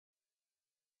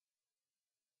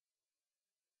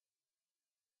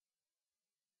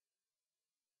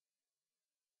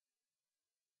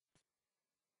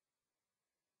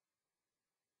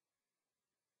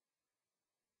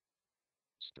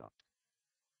stop,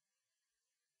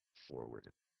 forward,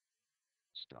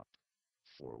 stop,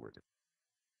 forward,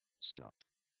 stop,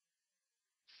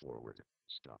 forward,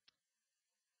 stop,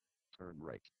 turn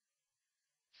right,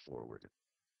 forward,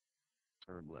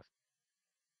 turn left,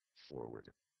 forward,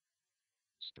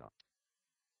 stop,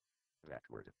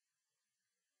 backward,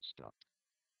 stop,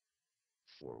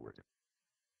 forward,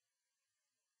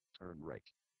 turn right,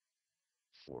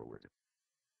 forward,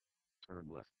 turn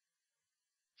left,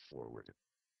 forward,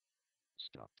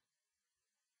 stop,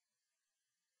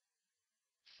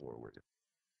 forward,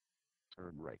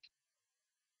 turn right,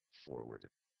 forward,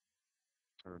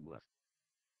 turn left,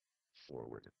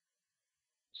 forward,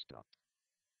 stop,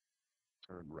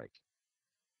 turn right,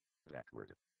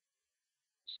 backward,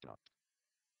 stop,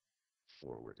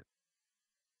 forward,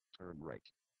 turn right,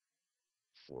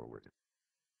 forward,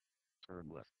 turn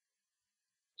left,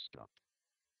 stop,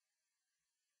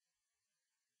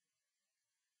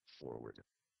 forward,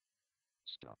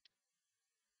 stop,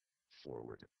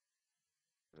 forward,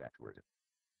 backward,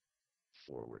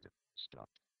 forward, stop,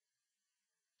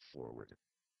 forward,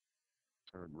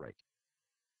 turn right,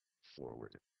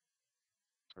 forward,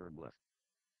 turn left,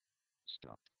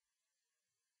 stop,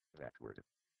 backward,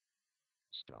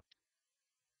 stop,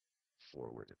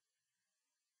 forward,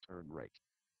 turn right,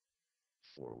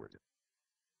 forward,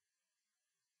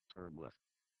 turn left,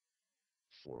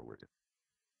 forward,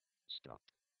 stop,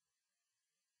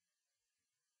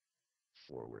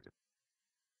 forward,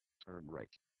 turn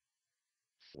right,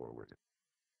 forward,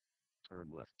 turn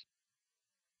left,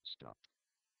 stop,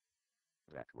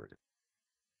 backward,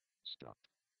 stop,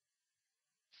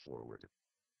 forward,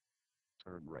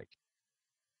 turn right,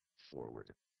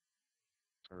 forward,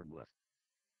 turn left,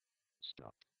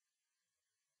 stop,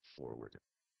 forward,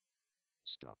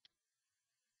 stop,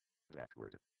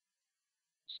 backward,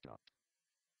 stop,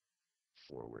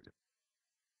 forward,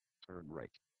 turn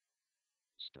right,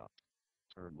 stop,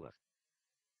 turn left,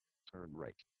 turn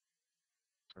right,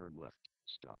 turn left,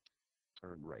 stop,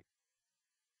 turn right,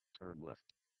 turn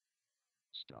left,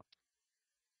 stop,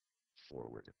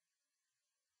 forward,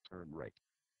 turn right,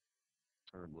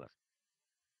 turn left,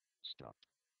 stop,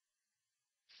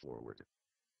 forward,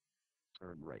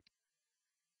 turn right,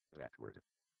 backward,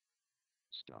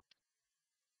 stop,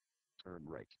 turn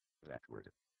right, backward,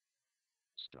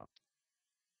 stop,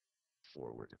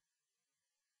 forward,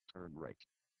 turn right,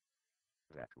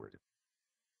 backward,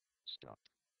 stop,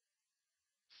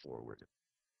 forward,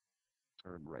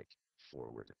 turn right,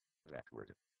 forward,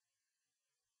 backward,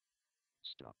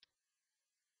 stop,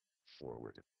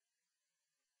 forward,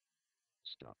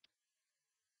 stop,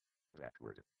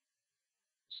 backward,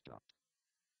 stop,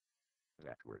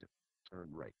 backward, turn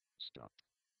right, stop,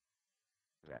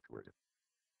 backward,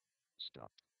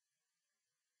 stop,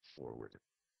 forward,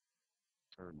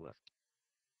 turn left,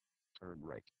 turn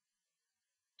right,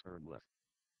 turn left,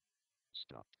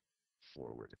 stop,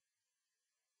 forward,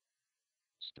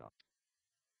 stop,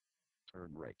 turn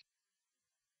right,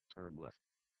 turn left,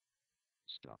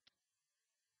 stop.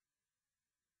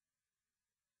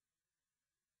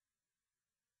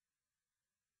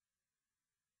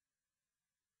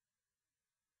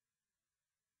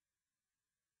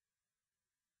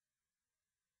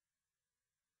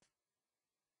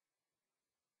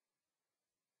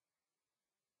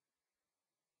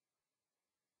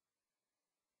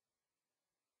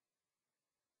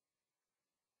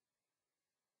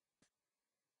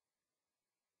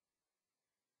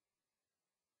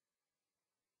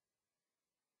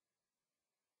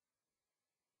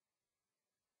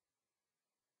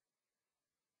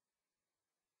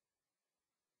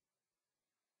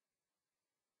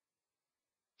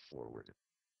 Forward,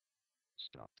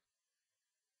 stop,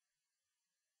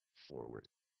 forward,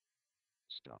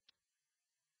 stop,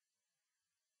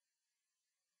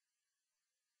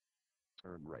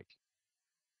 turn right,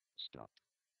 stop,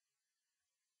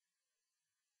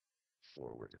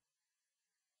 forward,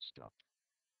 stop,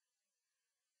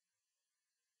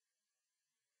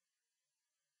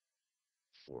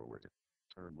 forward,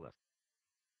 turn left,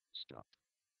 stop,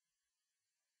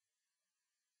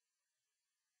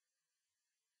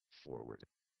 forward,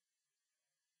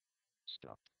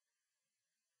 stop,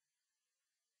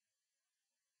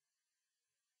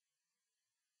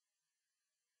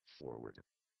 forward,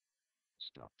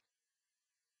 stop,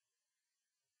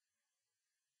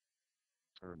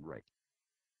 turn right,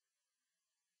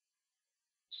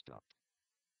 stop,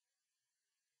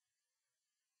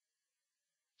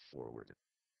 forward,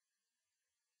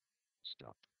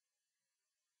 stop,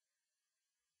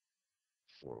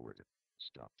 forward,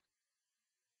 stop,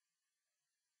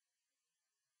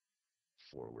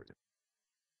 forward,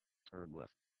 turn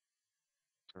left,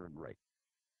 turn right,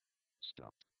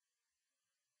 Stop.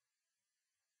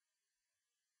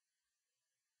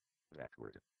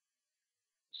 Backward.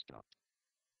 Stop.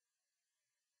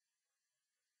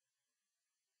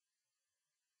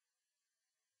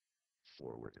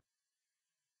 Forward.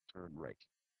 Turn right.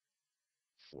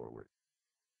 Forward.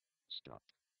 Stop.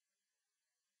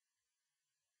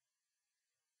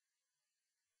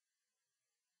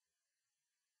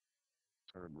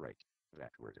 Turn right.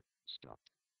 Backward. Stop.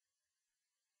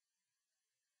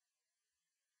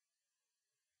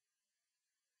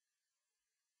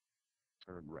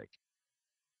 Turn right.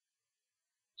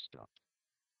 Stop.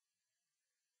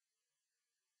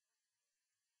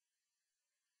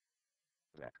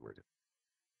 Backward.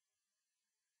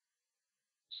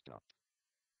 Stop.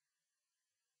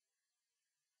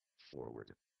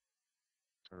 Forward.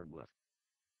 Turn left.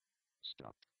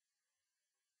 Stop.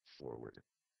 Forward.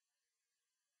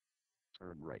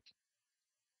 Turn right.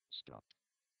 Stop.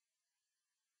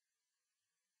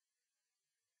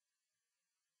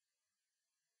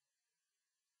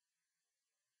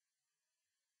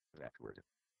 Backward.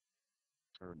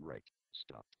 Turn right.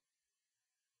 Stop.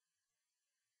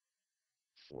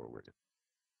 Forward.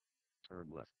 Turn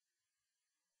left.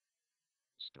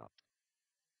 Stop.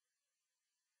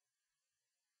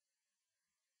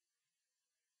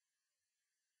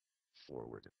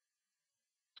 Forward.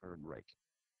 Turn right.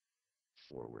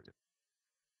 Forward.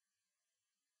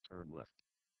 Turn left.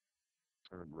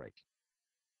 Turn right.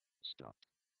 Stop.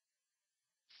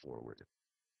 Forward.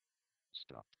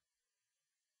 Stop.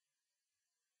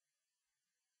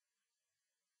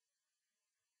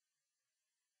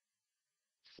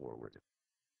 Forward.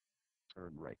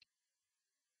 Turn right.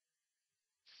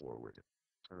 Forward.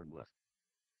 Turn left.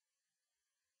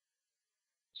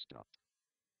 Stop.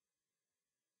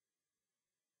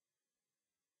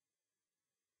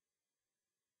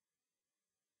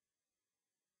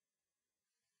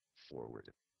 Forward.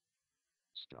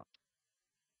 Stop.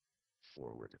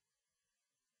 Forward.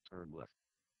 Turn left.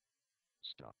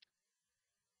 Stop.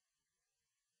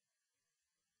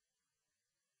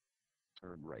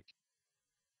 Turn right.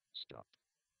 Stop.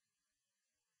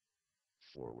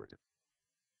 Forward.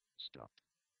 Stop.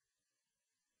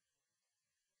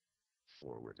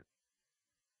 Forward.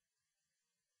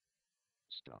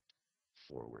 Stop.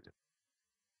 Forward.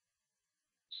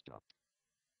 Stop.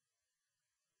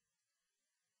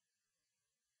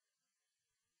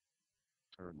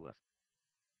 Turn left.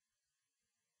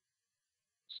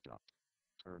 Stop.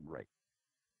 Turn right.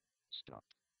 Stop.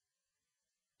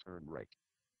 Turn right.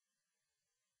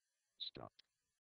 Stop.